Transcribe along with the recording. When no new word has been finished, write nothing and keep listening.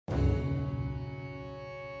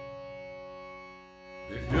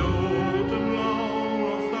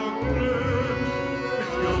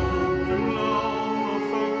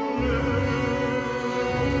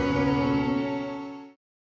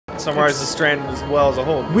Summarize the strand as well as a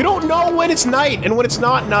whole. We don't know when it's night and when it's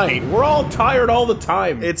not night. We're all tired all the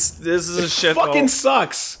time. This is a shithole. Fucking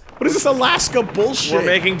sucks. What is this Alaska bullshit? We're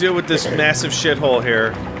making do with this massive shithole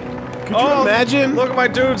here. Could you imagine? Look at my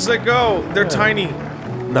dudes, they go. They're tiny.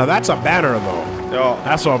 Now that's a banner though. Oh.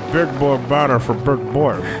 That's a big boy banner for big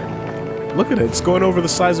boys. Look at it. It's going over the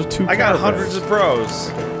size of two I got caravans. hundreds of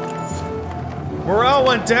pros. Morale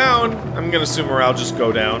went down. I'm gonna assume morale just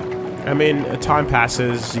go down. I mean, time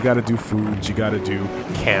passes, you gotta do food, you gotta do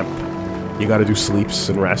camp, you gotta do sleeps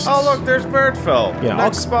and rests. Oh look, there's Birdfell. Yeah,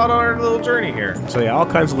 Next spot on our little journey here. So yeah, all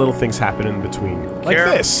kinds of little things happen in between. Like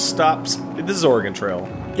Caravan this! stops. This is Oregon Trail.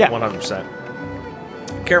 Yeah.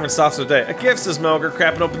 100%. Caravan stops for the day. A gift, says Melger,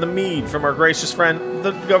 crapping open the mead from our gracious friend,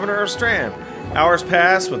 the governor of Strand. Hours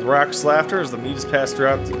pass with raucous laughter as the mead is passed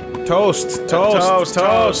throughout the... Toast!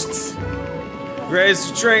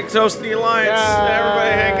 Raise to drink, toast the alliance, Yeah. and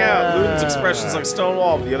everybody hang out. Luden's expressions like stone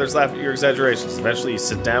wall, but the others laugh at your exaggerations. Eventually, you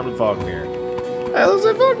sit down with Wagner. Hey, let's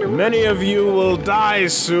say Wagner. Many of you will die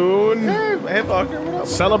soon. Hey, Wagner, what up?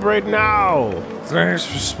 Celebrate now. Thanks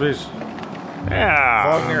for speech.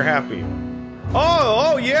 Yeah. Wagner happy.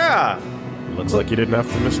 Oh, yeah! Looks like you didn't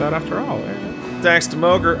have to miss out after all. Thanks to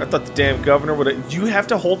Moger. I thought the damn governor would. You have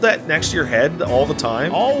to hold that next to your head all the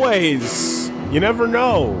time? Always. You never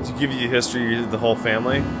know. To give you history of the whole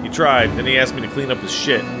family. He tried, then he asked me to clean up his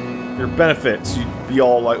shit. For your benefits, you'd be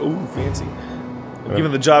all like, ooh, fancy. I'm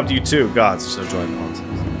giving the job to you too. God, there's no joy in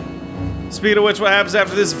nonsense. Speed of which, what happens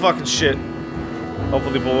after this fucking shit?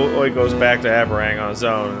 Hopefully the boy goes back to Aberang on his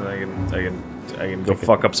own, and I can go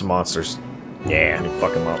fuck up some monsters. Yeah. And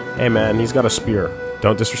fuck him up. Hey man, he's got a spear.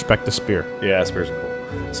 Don't disrespect the spear. Yeah, spears are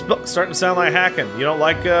cool. Starting to sound like hacking. You don't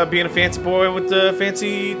like being a fancy boy with the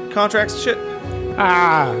fancy contracts and shit?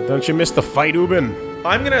 Ah, don't you miss the fight, Ubin?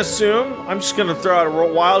 I'm gonna assume, I'm just gonna throw out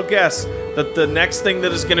a wild guess, that the next thing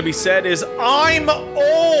that is gonna be said is, I'm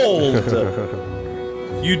old!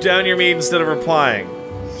 You down your meat instead of replying.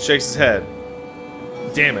 Shakes his head.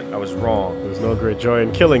 Damn it, I was wrong. There's no great joy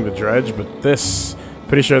in killing the dredge, but this...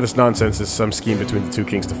 Pretty sure this nonsense is some scheme between the two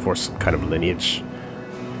kings to force some kind of lineage.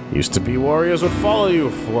 Used to be warriors would follow you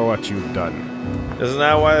for what you've done. Isn't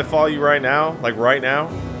that why they follow you right now? Like right now?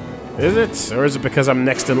 Is it? Or is it because I'm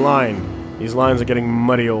next in line? These lines are getting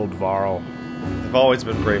muddy, old Varl. They've always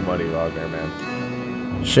been pretty muddy, Wagner,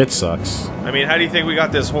 man. Shit sucks. I mean, how do you think we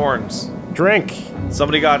got this horns? Drink!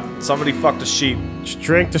 Somebody fucked a sheep. Just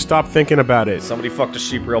drink to stop thinking about it. Somebody fucked a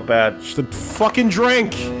sheep real bad. Just fucking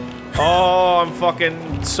drink! Oh, I'm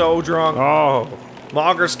fucking so drunk. Oh.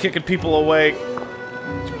 Mogger's kicking people awake.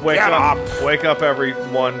 Wake up. Wake up,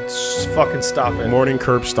 everyone. Just fucking stop it. Morning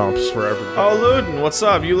curb stomps for everybody. Oh, Luden, what's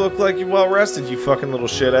up? You look like you're well rested, you fucking little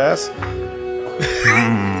shit ass.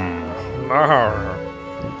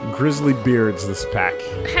 Grizzly beards, this pack.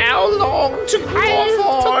 How long to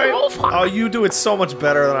grow for? Oh, you do it so much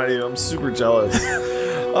better than I do. I'm super jealous.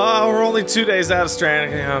 We're only 2 days out of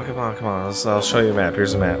Strand. Oh, come on. I'll show you a map.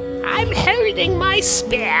 Here's a map. I'm holding my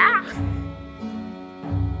spear.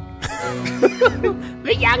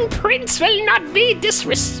 The young prince will not be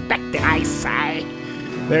disrespected, I say.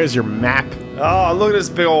 There's your map. Oh, look at this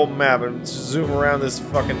big old map and zoom around this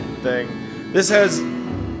fucking thing. This has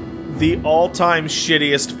the all-time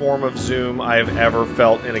shittiest form of zoom I have ever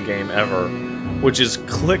felt in a game ever, which is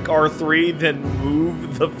click R3, then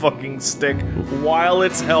move the fucking stick while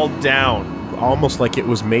it's held down. Almost like it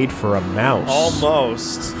was made for a mouse.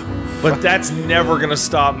 Almost. But that's never gonna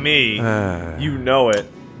stop me. You know it.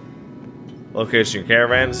 Location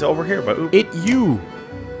caravan is over here, but oop.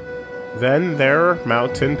 Then there,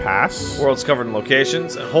 mountain pass. World's covered in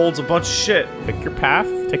locations and holds a bunch of shit. Pick your path,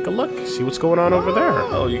 take a look, see what's going on over there.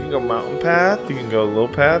 Oh, you can go mountain path, you can go low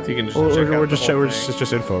path, you can just check out it's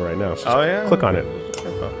just info right now. So yeah? click on it.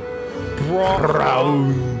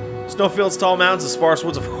 Brown. Snowfields, tall mountains, and sparse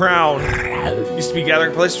woods of Crown used to be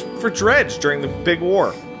gathering place for dredge during the Big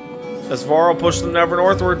War. As Varl pushed them ever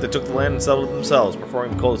northward, they took the land and settled it themselves,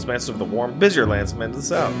 preferring the cold expanses of the warm, busier lands of men to the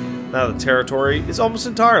south. Now the territory is almost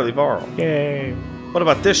entirely Varl. Yay. What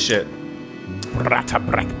about this shit?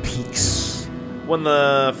 Ratabrak Peaks. When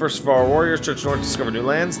the first Varl warriors trudged north to discover new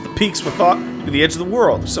lands, the peaks were thought to be the edge of the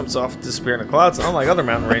world. Some soft disappear in the clouds, unlike other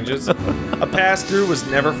mountain ranges. A pass-through was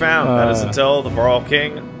never found. That is until the Varl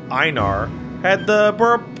king, Einar, had the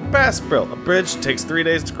pass. A bridge takes 3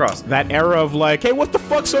 days to cross. That era of like, hey, what the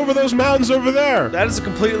fuck's over those mountains over there? That is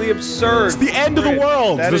completely absurd. It's the end of the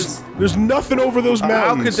world. There's nothing over those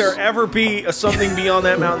mountains. How could there ever be something beyond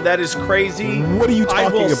that mountain? That is crazy. What are you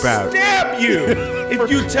talking about? I will stab you if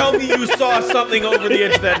you tell me you saw something over the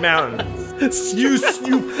edge of that mountain. You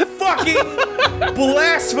fucking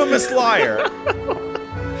blasphemous liar.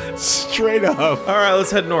 Straight up. All right,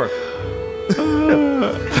 let's head north.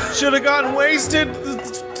 Should have gotten wasted,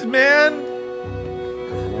 man.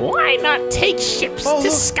 Why not take ships Oh, to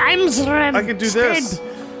look. Skyrim's I can do this.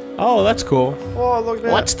 Oh, that's cool. Oh, look at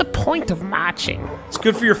that. What's the point of marching? It's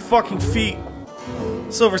good for your fucking feet.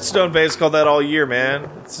 Silverstone Bay is called that all year, man.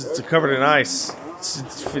 It's covered in ice.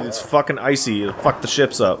 It's fucking icy. It'll fuck the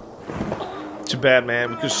ships up. Too bad, man.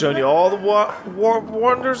 We could have shown you all the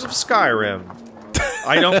wonders of Skyrim.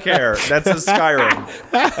 I don't care. That says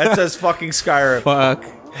Skyrim. That says fucking Skyrim. Fuck.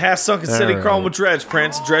 Half-sunken city Alright. crawling with dredge,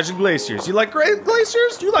 Prince. Dredging glaciers. You like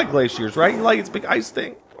glaciers? You like glaciers, right? You like its big ice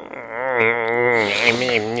thing?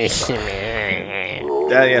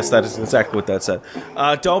 Yes, that is exactly what that said.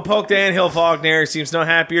 Don't poke the anthill, Fogner. He seems no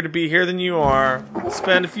happier to be here than you are.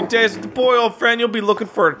 Spend a few days with the boy, old friend. You'll be looking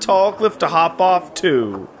for a tall cliff to hop off,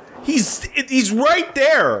 too. He's right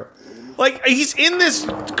there. Like, he's in this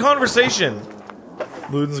conversation.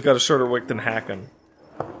 Luden's got a shorter wick than Hacken.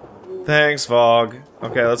 Thanks, Fog.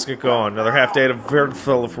 Okay, let's get going. Another half day to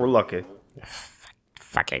Verdfill if we're lucky.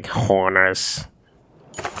 Fucking horners.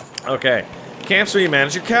 Okay. Camps where you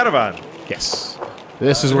manage your caravan. Yes.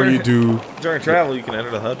 This is where you do... During travel, you can enter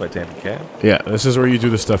the HUD by tapping cab. Yeah, this is where you do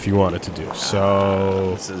the stuff you wanted to do.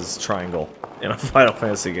 So... This is Triangle in a Final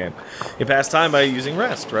Fantasy game. You pass time by using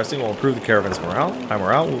rest. Resting will improve the caravan's morale. High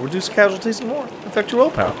morale will reduce casualties and more. Affect your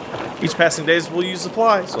willpower. Each passing days will use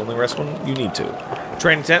supplies, so only rest when you need to.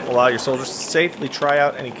 Training tent will allow your soldiers to safely try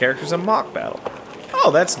out any characters in mock battle. Oh,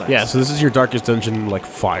 that's nice. Yeah, so this is your darkest dungeon, like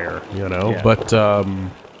fire, you know? Yeah. But,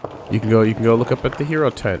 you can go look up at the hero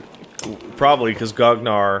tent. Probably because Grog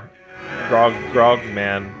man.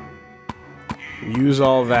 Use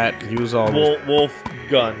all that, Wolf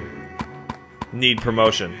gun. Need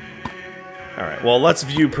promotion. Alright, well, let's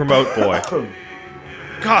view Promote Boy.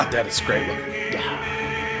 God, that is great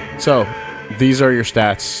looking. So, these are your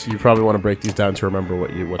stats. You probably want to break these down to remember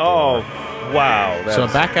what they Oh, are. wow. So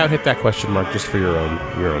back out, hit that question mark just for your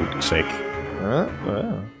own sake.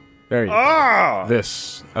 Wow. There you go. Ah!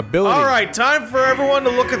 This ability. Alright, time for everyone to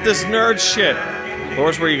look at this nerd shit.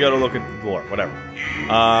 Lore's where you go to look at the lore, whatever.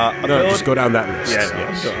 No, just go down that list. Yeah,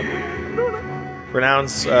 Yes.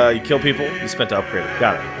 Renowns, you kill people, you spent to upgrade it.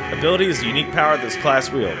 Got it. Ability is a unique power this class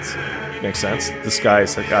wields. Makes sense. This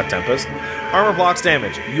guy's got Tempest. Armor blocks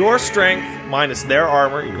damage. Your strength minus their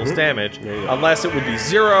armor equals damage, unless it would be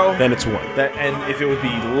 0. Then it's 1. And if it would be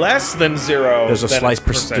less than 0, There's a then slight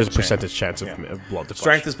it's percentage chance of blood deflection.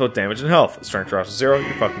 Strength is both damage and health. Strength drops to 0,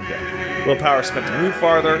 you're fucking dead. Willpower is spent to move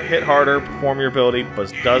farther, hit harder, perform your ability,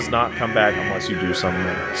 but does not come back unless you do some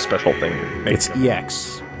special thing. It's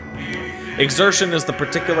EX. Exertion is the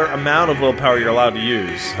particular amount of willpower you're allowed to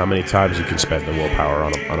use. How many times you can spend the willpower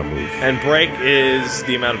on a move. And break is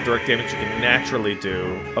the amount of direct damage you can naturally do.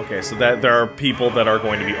 Okay, so that there are people that are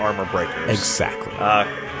going to be armor breakers. Exactly.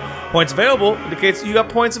 Points available indicates you got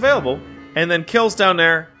points available. And then kills down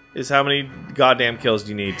there is how many goddamn kills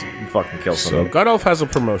you need to fucking kill So someone. Godolph has a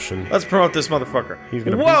promotion. Let's promote this motherfucker. He's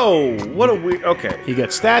gonna Whoa! What a weird... Okay. He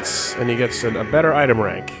gets stats, and he gets a better item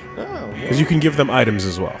rank. Oh, Because you can give them items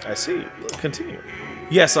as well. I see. Continue.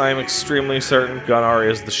 Yes, I am extremely certain Gunnar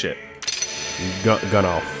is the shit.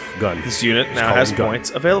 Gun. This unit now called has Gun.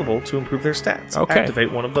 points available to improve their stats. Okay.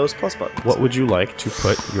 Activate one of those plus buttons. What would you like to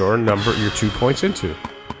put your 2 points into?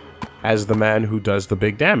 As the man who does the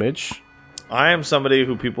big damage... I am somebody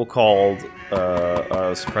who people called,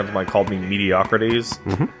 some friends of mine called me mediocrities,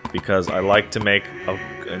 because I like to make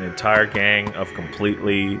an entire gang of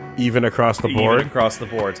completely Even across the board? even across the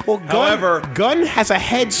board. Well, however, Gun has a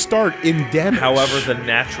head start in damage. however, the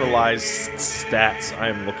naturalized stats I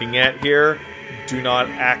am looking at here do not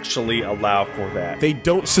actually allow for that. They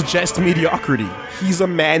don't suggest mediocrity. He's a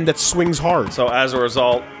man that swings hard. So as a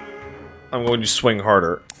result, I'm going to swing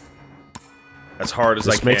harder. As hard as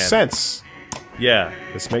I This can. makes sense. Yeah,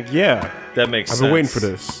 that makes I've sense. been waiting for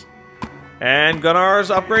this. And Gunnar's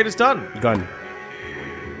upgrade is done. Gun.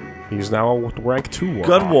 He's now rank 2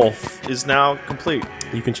 warlock. Gunwolf is now complete.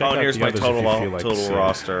 You can check Oh, out and here's the my others if total you feel like total seeing.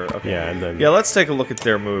 roster. Okay. Yeah, and then... Yeah, let's take a look at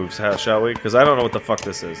their moves, shall we? Because I don't know what the fuck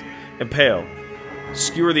this is. Impale.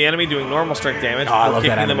 Skewer the enemy, doing normal strength damage, I or love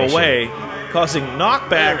that kicking them animation. away, causing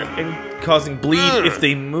knockback and causing bleed if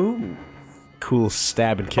they move. Cool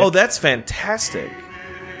stab and kick. Oh, that's fantastic.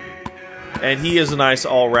 And he is a nice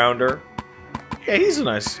all-rounder. Yeah, he's a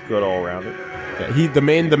nice, good all-rounder. Yeah, the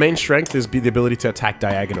main strength is the ability to attack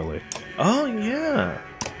diagonally. Oh, yeah.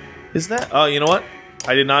 Is that... Oh, you know what?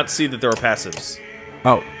 I did not see that there were passives.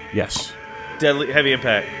 Oh, yes. Deadly heavy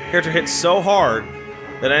impact. Character hits so hard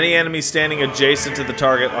that any enemy standing adjacent to the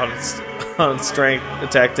target on strength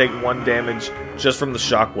attack take 1 damage just from the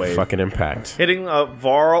shockwave. Fucking impact. Hitting a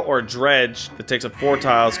Varl or Dredge that takes up 4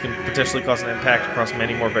 tiles can potentially cause an impact across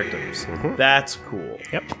many more victims. That's cool.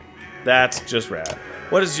 Yep. That's just rad.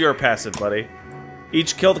 What is your passive, buddy?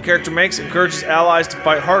 Each kill the character makes encourages allies to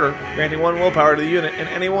fight harder, granting 1 willpower to the unit and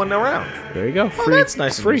anyone around. There you go. Free. Oh, that's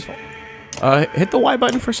nice and free. useful. Hit the Y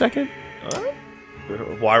button for a second.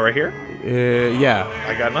 Why right here? Yeah.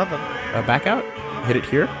 I got nothing. Back out. Hit it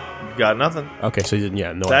here. Got nothing. Okay, so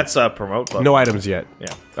yeah, no. That's a promote button. No items yet.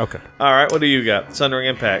 Yeah. Okay. Alright, what do you got? Sundering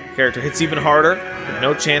Impact. Character hits even harder, with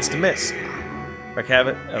no chance to miss. Wreck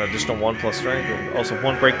Havoc, an additional 1+ strength, and also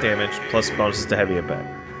 1 break damage, plus bonuses to heavy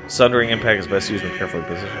impact. Sundering Impact is best used when carefully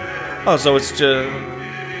positioned. Oh, so it's just...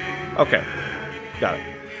 Okay. Got it.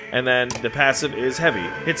 And then the passive is heavy.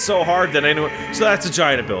 Hits so hard that anyone... So that's a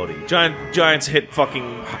giant ability. Giants hit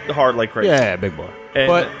fucking hard like crazy. Yeah, big boy.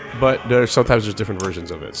 And but there's different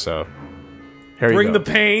versions of it, so... Here you Bring go. the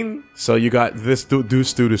pain. So you got this dude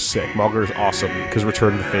is sick. Malgar is awesome, because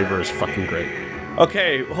Return the Favor is fucking great.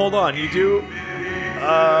 Okay, hold on. You do...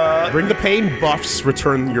 Bring the Pain buffs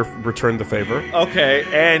Return the Favor. Okay,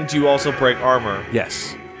 and you also break armor.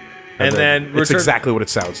 Yes. And then it's exactly what it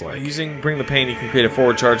sounds like. Using Bring the Pain, you can create a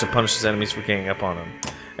forward charge that punishes enemies for ganging up on them.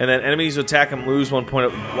 And then enemies who attack him lose 1 point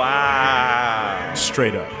of... Wow.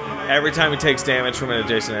 Straight up. Every time he takes damage from an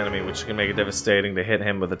adjacent enemy, which can make it devastating to hit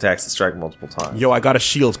him with attacks that strike multiple times. Yo, I got a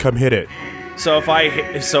shield. Come hit it. So if I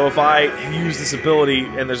use this ability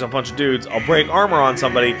and there's a bunch of dudes, I'll break armor on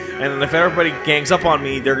somebody, and then if everybody gangs up on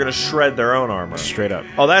me, they're gonna shred their own armor. Straight up.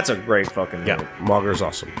 Oh, that's a great fucking move. Yeah, Malgar's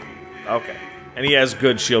awesome. Okay. And he has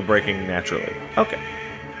good shield breaking naturally. Okay.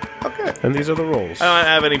 Okay. And these are the rolls. I don't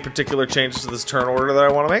have any particular changes to this turn order that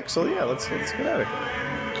I want to make, so yeah, let's get out of here.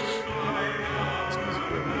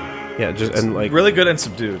 Yeah, just and like Really good and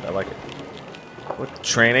subdued. I like it. What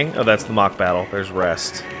training? Oh, that's the mock battle. There's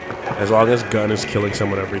rest. as long as gun is killing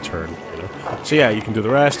someone every turn. You know? So yeah, you can do the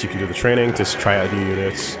rest. You can do the training to try out new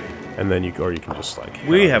units, and then you can just like.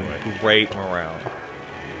 We have great morale,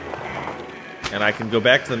 and I can go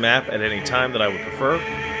back to the map at any time that I would prefer.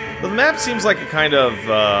 But the map seems like a kind of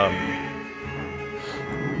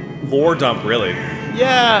lore dump, really.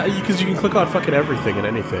 Yeah, because you can click on fucking everything and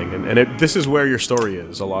anything, and this is where your story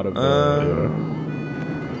is. A lot of, it's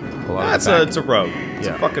a road. It's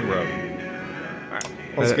a fucking road. All right,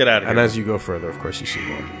 let's get out of here. And as you go further, of course, you see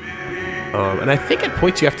more. And I think at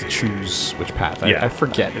points you have to choose which path. I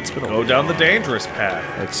forget. It's been a go down the dangerous path,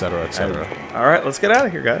 etc., etc. All right, let's get out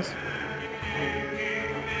of here, guys.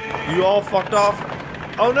 You all fucked off.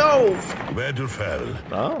 Oh no! Winterfell.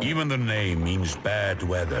 Oh. Even the name means bad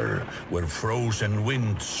weather, where frozen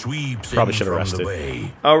wind sweeps Probably in should have from rested. the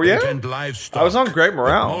way. Oh, yeah? And livestock, I was on great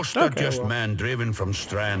morale. but most are just men driven from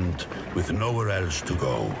Strand with nowhere else to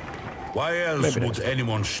go. Why else would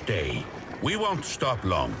anyone stay? We won't stop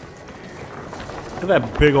long. Look at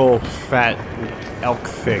that big old fat elk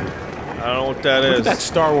thing. I don't know what that Look is. at that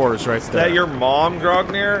Star Wars right Is there. that your mom,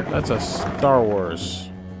 Grognir? That's a Star Wars.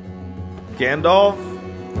 Gandalf?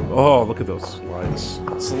 Oh, look at those lines.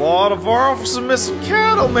 It's a lot of Varl for some missing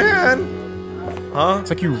cattle, man! Huh? It's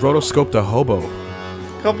like you rotoscoped a hobo.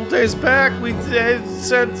 A couple days back, we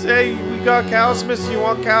said, hey, we got cows missing, you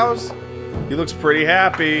want cows? He looks pretty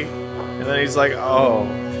happy. And then he's like, oh.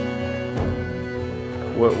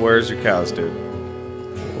 Where's your cows, dude?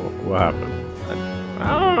 What happened?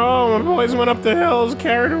 I don't know. My boys went up the hills,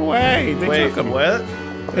 carried away. They took them. What?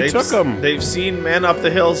 They took them. They've seen men up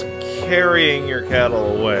the hills carrying your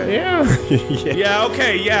cattle away. Yeah. Yeah,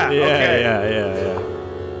 okay, yeah, okay. Yeah.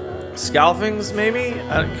 Scalfings, maybe?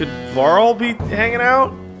 Could Varl be hanging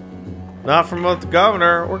out? Not from the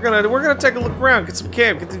governor. We're gonna take a look around, get some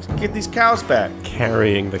camp, get these cows back.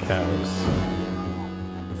 Carrying the cows.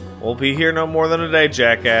 We'll be here no more than a day,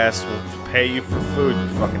 jackass. We'll pay you for food, you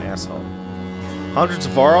fucking asshole. Hundreds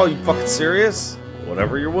of Varl, you fucking serious?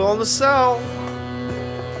 Whatever you're willing to sell.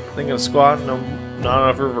 Thinking of squat? No, not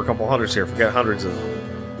enough room for a couple hundreds here. Forget hundreds of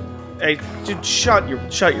them. Hey, dude, shut your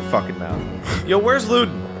fucking mouth. Yo, where's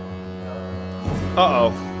Luden?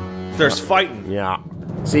 Uh-oh. There's fighting. Yeah.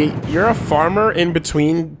 See, you're a farmer in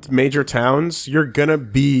between major towns. You're gonna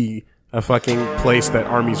be a fucking place that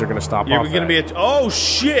armies are gonna stop You're off gonna at. be a... Oh,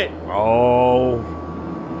 shit! Oh.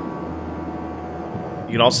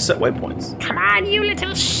 You can also set waypoints. Come on, you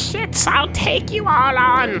little shits, I'll take you all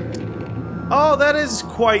on. Oh, that is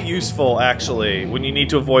quite useful, actually, when you need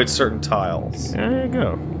to avoid certain tiles. There you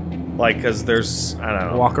go. Like, because there's, I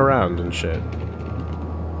don't know. Walk around and shit.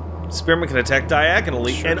 Spearman can attack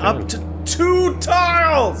diagonally Sure and can. up to 2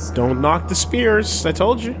 tiles! Don't knock the spears. I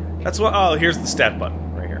told you. That's what, oh, here's the stat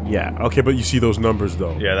button right here. Yeah. Okay, but you see those numbers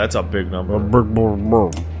though. Yeah, that's a big number.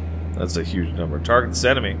 That's a huge number. Target this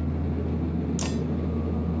enemy.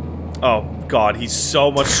 Oh, God, he's so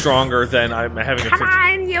much stronger than I'm having a Come 50.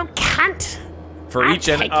 on, you cunt! For I'll each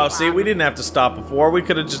enemy. take Oh, you see, on. we didn't have to stop before. We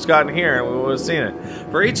could have just gotten here and we would have seen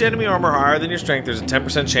it. For each enemy armor higher than your strength, there's a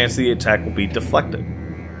 10% chance the attack will be deflected.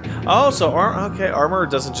 Oh, so armor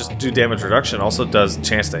doesn't just do damage reduction, also does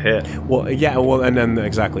chance to hit. Well, yeah. Well, and then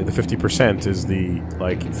exactly the 50% is the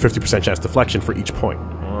 50% chance deflection for each point.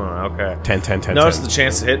 Oh, okay. 10, 10, 10. Notice 10. the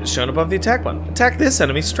chance to hit is shown above the attack button. Attack this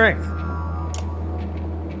enemy's strength.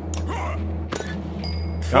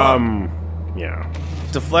 Yeah.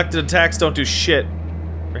 Deflected attacks don't do shit.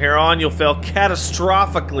 From here on, you'll fail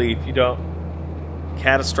catastrophically if you don't.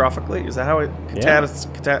 Catastrophically? Is that how it? Yeah.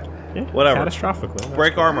 Whatever. Catastrophically.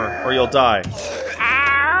 Break armor, or you'll die.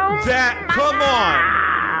 Ow! That. Come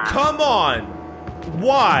on! Come on!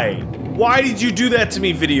 Why? Why did you do that to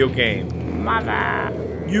me, video game? Mother.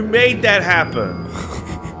 You made that happen.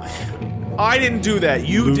 I didn't do that.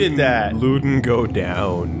 You did that. Luden go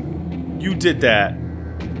down. You did that.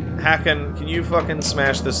 Hacken, can you fucking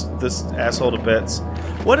smash this asshole to bits?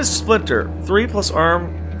 What is Splinter? 3 plus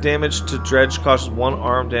arm damage to dredge causes 1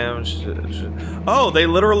 arm damage. Oh, they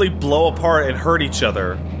literally blow apart and hurt each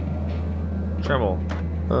other. Tremble.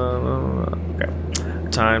 Okay.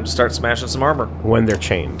 Time to start smashing some armor. When they're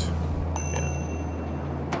chained.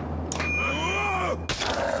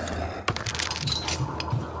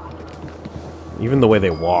 Even the way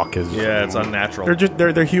they walk is Yeah, it's unnatural.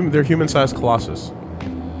 they're human-sized colossus.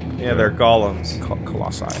 Yeah, they're golems.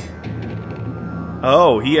 Colossi.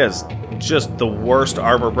 Oh, he has just the worst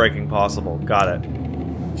armor breaking possible. Got it.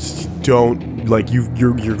 Don't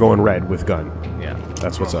you're going red with gun. Yeah.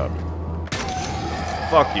 That's what's up.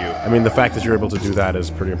 Fuck you. I mean, the fact that you're able to do that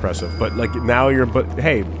is pretty impressive. But now but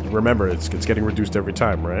hey, remember it's getting reduced every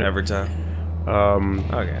time, right? Every time.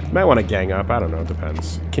 Okay. Might want to gang up. I don't know. It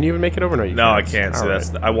depends. Can you even make it over? No, I can't. So All right.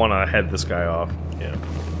 I want to head this guy off. Yeah.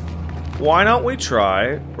 Why don't we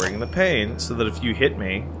try bringing the pain so that if you hit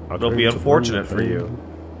me, it'll be unfortunate for you.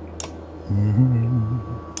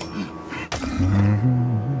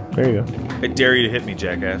 There you go. I dare you to hit me,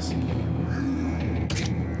 jackass.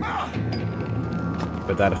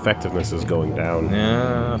 But that effectiveness is going down.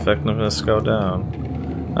 Yeah, effectiveness go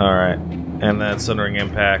down. Alright. And then Sundering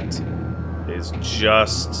Impact is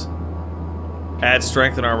just... add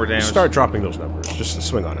strength and armor damage. Start dropping those numbers. Just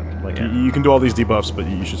swing on it. You can do all these debuffs, but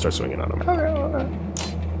you should start swinging on them.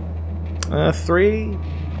 Okay. 3?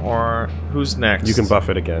 Or who's next? You can buff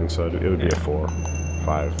it again, so it would be a 4,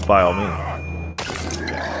 5. By all means.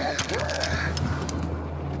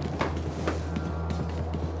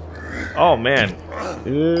 Oh, man.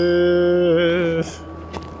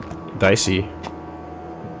 Dicey.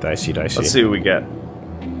 Dicey. Let's see what we get.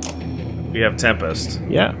 We have Tempest.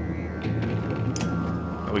 Yeah.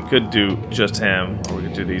 We could do just him, or we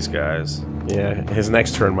could do these guys. Yeah, his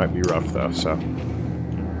next turn might be rough, though, so...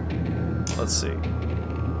 Let's see.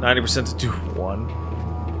 90% to do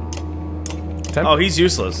 1. Temp Oh, he's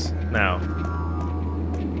useless now.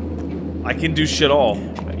 I can do shit all.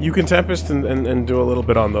 You can Tempest and do a little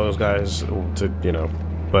bit on those guys to,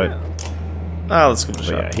 but... Let's give it a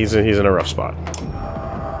shot. yeah, he's in a rough spot.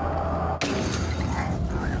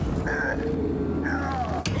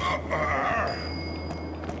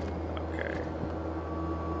 Okay.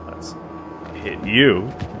 Let's hit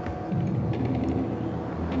you.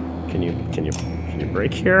 Can you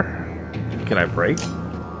break here? Can I break?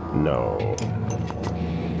 No.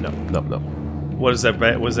 What does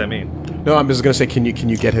that mean? No, I'm just gonna say, can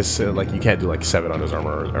you get his you can't do 7 on his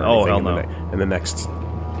armor or Oh, anything hell in the next.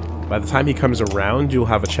 By the time he comes around, you'll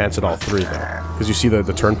have a chance at all 3 though, because you see the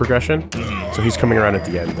turn progression. So he's coming around at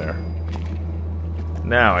the end there.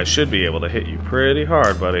 Now I should be able to hit you pretty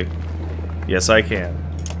hard, buddy. Yes, I can.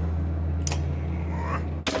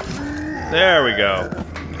 There we go.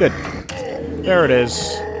 Good. There it is.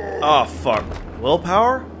 Oh, fuck.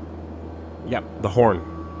 Willpower? Yep, the horn.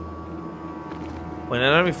 When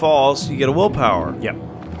an enemy falls, you get a willpower. Yep.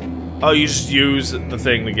 Oh, you just use the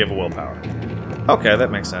thing to give a willpower. Okay,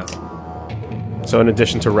 that makes sense. So in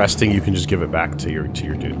addition to resting, you can just give it back to your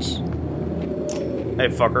dudes. Hey,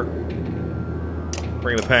 fucker.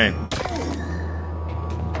 Bring the pain.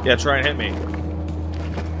 Yeah, try and hit me.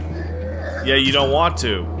 Yeah, you don't want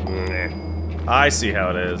to. I see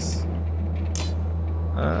how it is.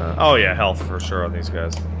 Oh yeah, health for sure on these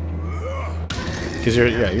guys. Because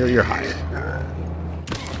you're high.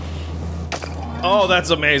 Oh, that's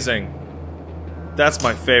amazing. That's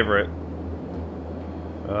my favorite.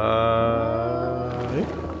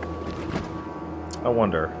 I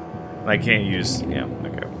wonder. I can't use. Yeah.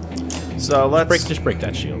 Okay. So let's Just break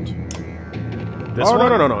that shield. This Oh,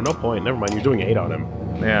 one? no point. Never mind. You're doing 8 on him.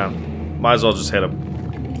 Yeah. Might as well just hit him.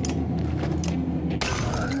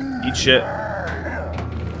 Eat shit.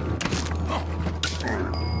 Oh,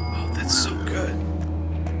 that's so good.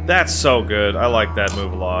 That's so good. I like that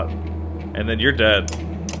move a lot. And then you're dead.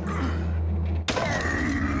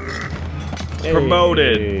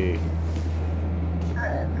 Promoted. Hey.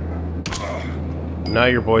 Now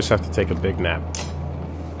your boys have to take a big nap.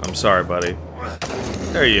 I'm sorry, buddy.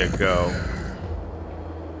 There you go.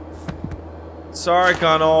 Sorry,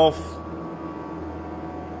 Gunnulf.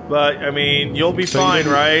 But, I mean, you'll be fine,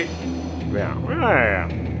 right? Yeah.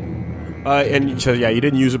 And so yeah, you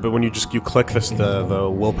didn't use it, but when you click the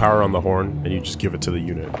willpower on the horn, and you just give it to the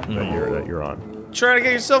unit that you're on. Trying to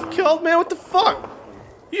get yourself killed, man? What the fuck?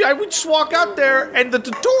 Yeah, I would just walk out there, and the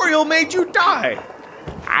tutorial made you die.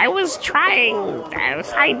 I was trying,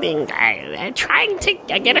 trying to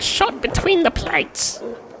get a shot between the plates.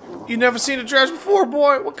 You never seen a dredge before,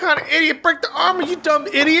 boy? What kind of idiot break the armor, you dumb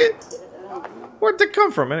idiot? Where'd they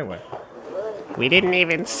come from, anyway? We didn't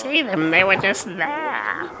even see them, they were just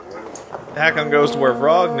there. Hakon goes to where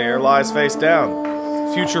Vrognir lies face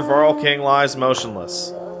down. Future Varl King lies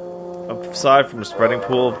motionless, aside from a spreading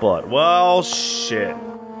pool of blood. Well, shit.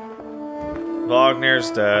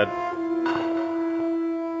 Vognir's dead.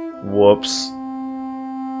 Whoops.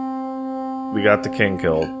 We got the king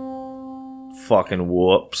killed. Fucking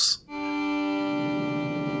whoops.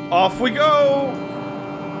 Off we go!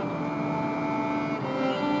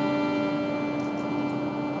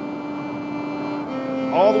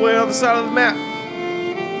 All the way on the side of the map.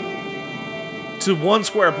 To One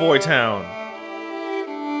Square Boy Town.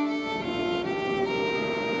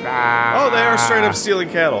 Oh, they are straight up stealing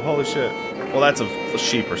cattle. Holy shit. Well, that's a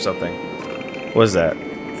sheep or something. What is that?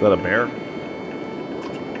 Is that a bear?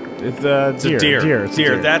 It's a deer. It's a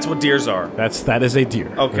deer. That's what deers are. That is a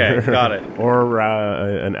deer. Okay, got it. Or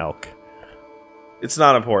an elk. It's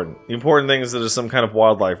not important. The important thing is that it's some kind of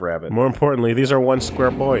wildlife rabbit. More importantly, these are One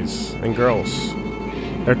Square boys and girls.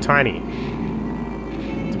 They're tiny.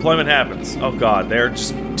 Deployment happens. Oh god, they're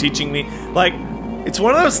just teaching me. Like, it's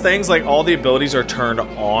one of those things, like, all the abilities are turned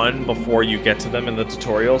on before you get to them in the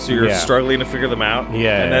tutorial, so you're struggling to figure them out.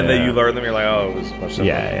 Yeah. And then you learn them, you're like, oh, it was much simpler.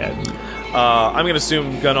 Yeah. I'm gonna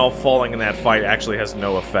assume Gunnulf falling in that fight actually has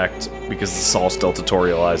no effect, because it's all still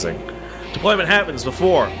tutorializing. Deployment happens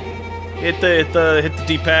before. Hit the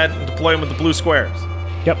D-pad and deploy them with the blue squares.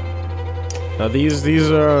 Yep. Now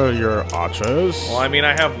these are your archers. Well, I mean,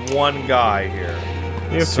 I have one guy here.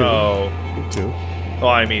 You have so, two. You have two. Well,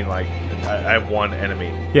 I mean, like, I have one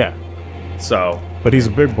enemy. Yeah. So. But he's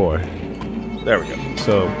a big boy. There we go.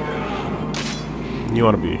 So, you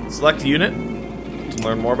want to be. Select a unit to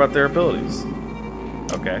learn more about their abilities.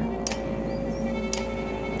 Okay.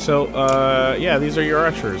 So, yeah, these are your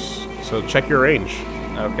archers. So check your range.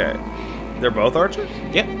 Okay. They're both archers?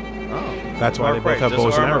 Yep. Oh. That's why they both have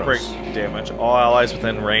bows and arrows. Break damage. All allies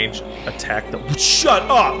within range attack them. Shut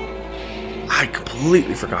up! I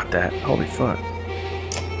completely forgot that. Holy fuck.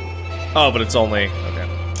 Oh, but it's only... Okay.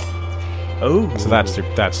 Oh. So that's your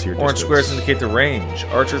Orange distance. squares indicate the range.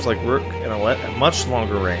 Archers like Rook and Alette have much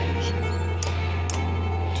longer range.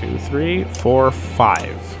 2, 3, 4,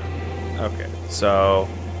 5. Okay, so...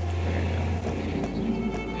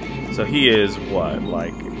 So he is what?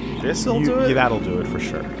 Like, this'll do it? Yeah, that'll do it for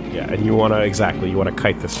sure. Yeah, and you want to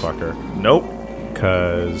kite this fucker. Nope.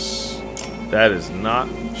 Because... That is not...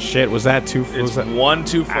 Shit, was that too... It's one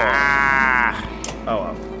too far. Ah! Oh,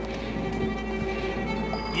 well.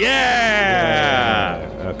 Yeah!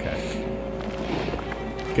 Okay.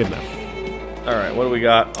 Good enough. Alright, what do we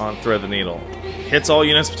got on Thread the Needle? Hits all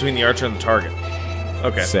units between the archer and the target.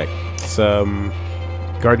 Okay. Sick. Some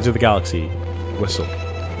Guardians of the Galaxy whistle.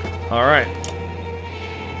 Alright.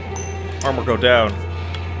 Armor go down.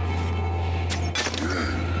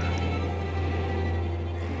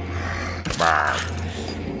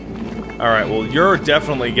 Alright, well, you're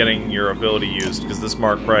definitely getting your ability used, because this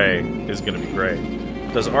Mark Prey is going to be great.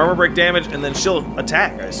 Does armor break damage, and then she'll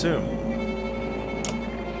attack, I assume.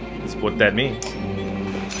 That's what that means.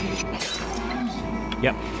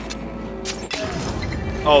 Yep.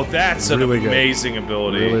 Oh, that's an Really amazing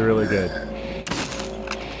ability. Really, really good.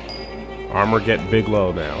 Armor get big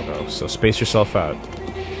low now, though, so space yourself out.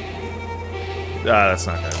 That's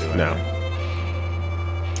not going to do anything. No.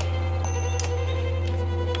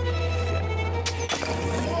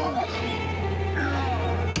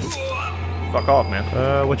 Fuck off,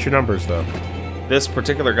 man. What's your numbers, though? This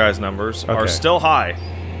particular guy's numbers are Okay. still high.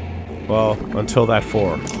 Well, until that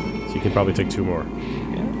 4. So you can probably take 2 more.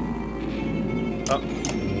 Oh.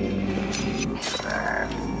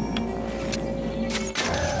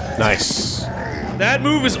 Nice. That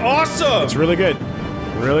move is awesome! It's really good.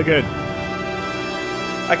 Really good.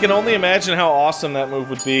 I can only imagine how awesome that move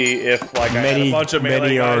would be if, like, I had a bunch of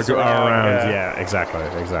melee guys around. Yeah, exactly.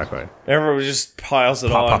 Everyone just piles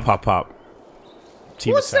it on. Pop, pop, pop, pop.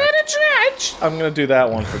 Team What's attack. that, a dredge? I'm gonna do that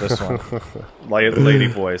one for this one. Lady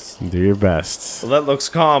voice. Do your best. Well, that looks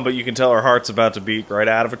calm, but you can tell her heart's about to beat right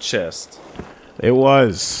out of her chest. It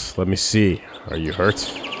was. Let me see. Are you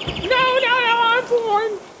hurt? No, I'm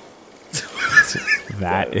born.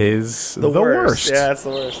 That is The worst. Yeah, it's the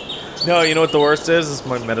worst. No, you know what the worst is? It's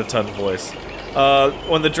my Metaton voice.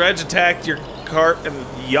 When the dredge attacked your cart and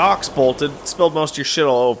the ox bolted, spilled most of your shit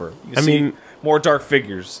all over. You see more dark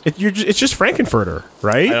figures. It's just Frankenfurter,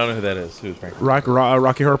 right? I don't know who that is. Who's Frank?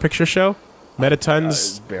 Rocky Horror Picture Show?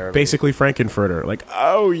 Metaton's barely. basically Frankenfurter. Like,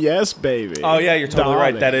 oh, yes, baby. Oh, yeah, you're totally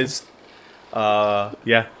right. Darling. That is...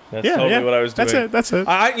 yeah. That's totally what I was doing. That's it.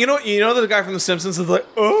 You know the guy from The Simpsons is like,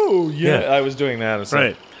 oh, yeah. I was doing that.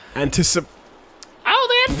 Right. Anticipation.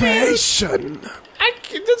 Oh, that food.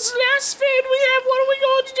 This last food we have. What are we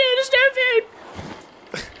going to do? There's no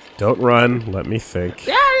food. Don't run. Let me think.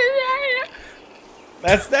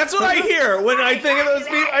 That's what I hear when I think of those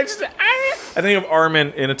people. I think of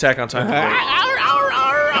Armin in Attack on Titan.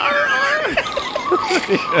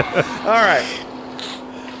 All right.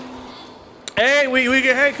 Hey,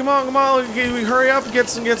 hey, come on, we hurry up and get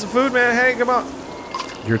some food, man. Hey, come on.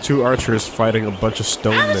 You're 2 archers fighting a bunch of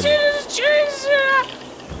stonemen.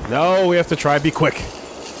 No, we have to try. Be quick.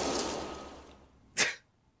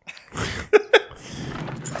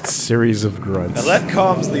 Series of grunts. Now that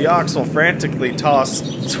calms the ox will frantically toss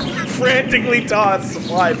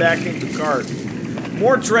supply back into cart.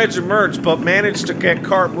 More dredge emerge, but manage to get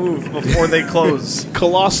cart moved before they close.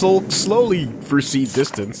 Colossal slowly proceed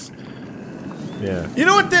distance. Yeah. You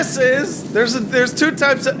know what this is? There's 3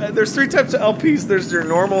 types of LPs. There's your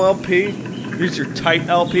normal LP. There's your tight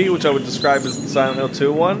LP, which I would describe as the Silent Hill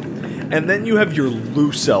 2 one, and then you have your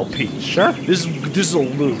loose LP. Sure. This is a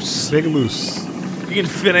loose. Big loose. You can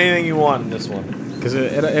fit anything you want in this one. Because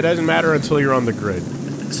it doesn't matter until you're on the grid.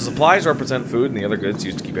 So supplies represent food, and the other goods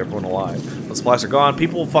used to keep everyone alive. When supplies are gone,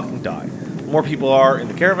 people will fucking die. The more people are in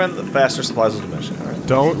the caravan, the faster supplies will diminish. Right.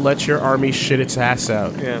 Don't let your army shit its ass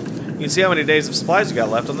out. Yeah. You can see how many days of supplies you got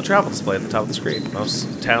left on the travel display at the top of the screen.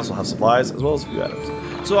 Most towns will have supplies as well as food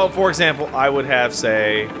items. So, for example, I would have,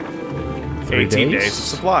 say, 18 days of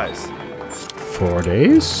supplies. 4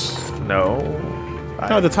 days? No.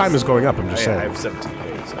 No, the time is going up, I'm just saying. I have 17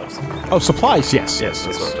 days of supplies. Oh, supplies, yes. Yes,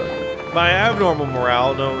 that's what I'm talking about. But I have normal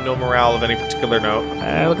morale, no morale of any particular note.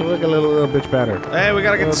 Look a little bitch better. Hey, we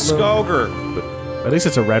gotta get the Skoger. At least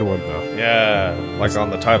it's a red one, though. Yeah, like on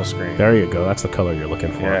the title screen. There you go. That's the color you're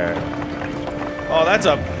looking for. Yeah. Oh, that's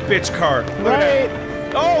a bitch card. Right.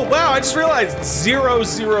 Oh, wow, I just realized 0,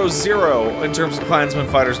 0, 0 in terms of clansmen,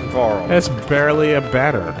 fighters, and Varl. That's barely a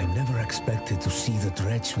banner. I never expected to see the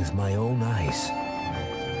dredge with my own eyes.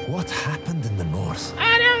 What happened in the north?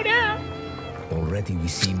 I don't know. Already we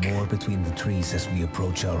see more between the trees as we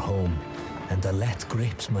approach our home, and Alette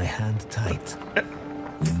grips my hand tight.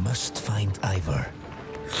 We must find Ivor.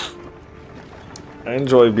 I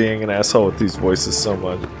enjoy being an asshole with these voices so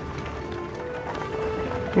much.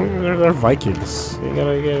 They're Vikings.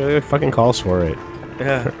 It fucking calls for it.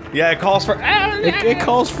 Yeah. Yeah, it calls for... It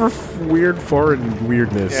calls for weird foreign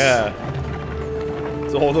weirdness. Yeah.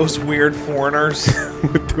 It's all those weird foreigners.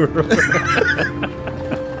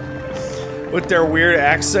 With their weird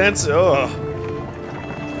accents. Ugh.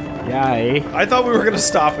 Yay. I thought we were going to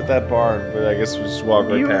stop at that barn, but I guess we just walked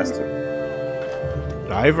right past it.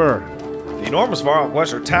 Ivor. The enormous Varl in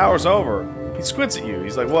question towers over. He squints at you.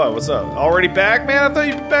 He's like, what? What's up? Already back, man? I thought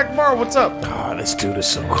you'd be back tomorrow. What's up? Ah, this dude is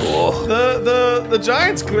so cool. The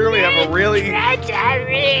Giants clearly have a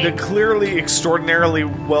the clearly extraordinarily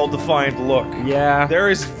well-defined look. Yeah. There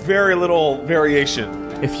is very little variation.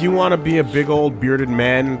 If you want to be a big old bearded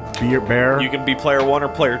man, bear, You can be player 1 or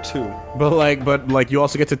player 2. but you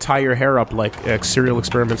also get to tie your hair up like Serial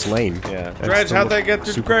Experiments Lane. Yeah. That's Dredge, the how'd look. they get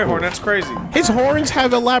through Super Greyhorn? cool. That's crazy. His horns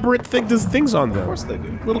have elaborate things on them. Of course they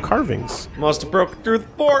do. Little carvings. Must have broken through the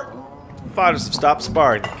fort. Fighters have stopped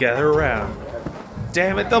sparring. Gather around.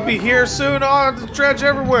 Damn it, they'll be here soon. Oh, the dredge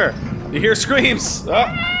everywhere. You hear screams.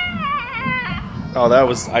 Oh, that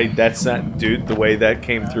was... That's not... Dude, the way that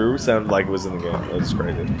came through sounded like it was in the game. That was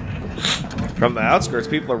crazy. From the outskirts,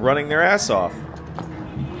 people are running their ass off.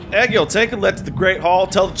 Egil, take a let to the Great Hall.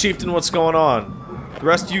 Tell the chieftain what's going on. The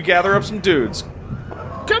rest of you gather up some dudes.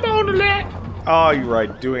 Come on, Let. Oh, you're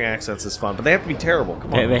right. Doing accents is fun, but they have to be terrible.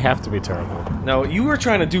 Come on. They have to be terrible. No, you were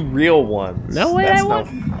trying to do real ones. No way, That's I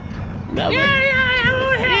won't. No,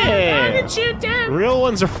 Yeah. Shoot them. real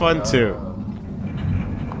ones are fun too.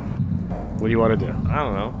 What do you want to do? I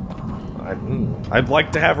don't know. I'd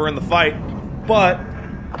like to have her in the fight, but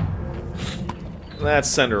let's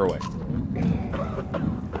send her away.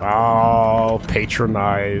 Oh,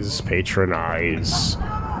 patronize.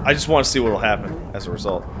 I just want to see what'll happen as a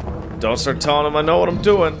result. Don't start telling them I know what I'm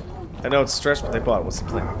doing. I know it's a stretch, but they bought it. What's the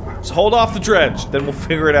plan? Just hold off the dredge, then we'll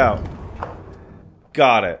figure it out.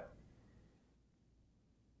 Got it.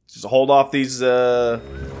 Just hold off these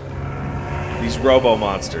robo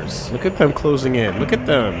monsters. Look at them closing in. Look at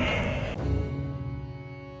them.